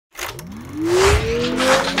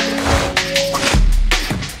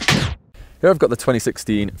Here I've got the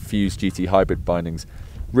 2016 Fuse GT Hybrid bindings.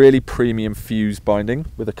 Really premium Fuse binding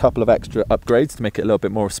with a couple of extra upgrades to make it a little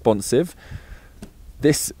bit more responsive.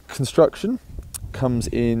 This construction comes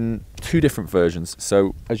in two different versions.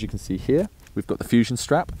 So as you can see here, we've got the Fusion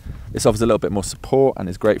strap. This offers a little bit more support and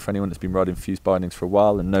is great for anyone that's been riding Fuse bindings for a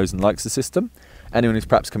while and knows and likes the system. Anyone who's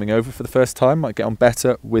perhaps coming over for the first time might get on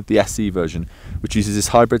better with the SE version, which uses this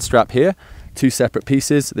hybrid strap here, two separate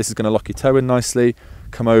pieces. This is going to lock your toe in nicely,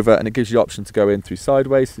 come over, and it gives you the option to go in through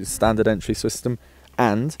sideways, through the standard entry system,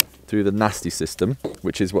 and through the nasty system,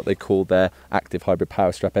 which is what they call their active hybrid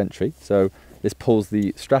power strap entry. So this pulls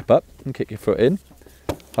the strap up and kick your foot in,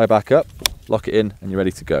 high back up, lock it in, and you're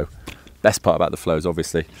ready to go. Best part about the flows,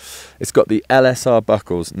 obviously, it's got the LSR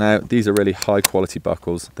buckles. Now these are really high quality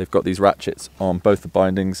buckles. They've got these ratchets on both the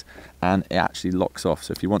bindings and it actually locks off.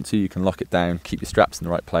 So if you want to, you can lock it down, keep your straps in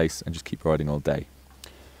the right place and just keep riding all day.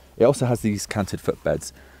 It also has these canted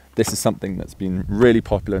footbeds. This is something that's been really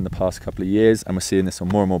popular in the past couple of years and we're seeing this on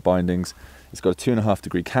more and more bindings. It's got a 2.5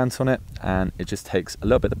 degree cant on it and it just takes a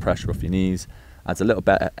little bit of the pressure off your knees, adds a little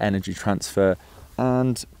better energy transfer,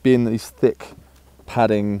 and being these thick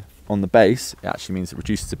padding on the base, it actually means it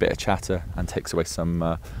reduces a bit of chatter and takes away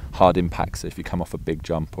some hard impacts. So if you come off a big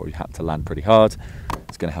jump or you have to land pretty hard,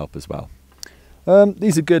 it's going to help as well.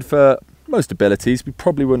 These are good for most abilities. We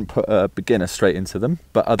probably wouldn't put a beginner straight into them,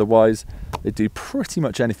 but otherwise they do pretty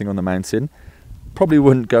much anything on the mountain. Probably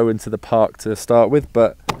wouldn't go into the park to start with,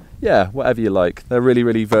 but yeah, whatever you like. They're really,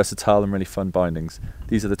 really versatile and really fun bindings.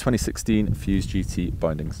 These are the 2016 Fuse GT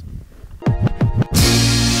bindings.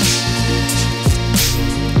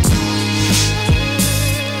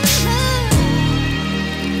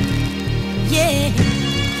 Yeah.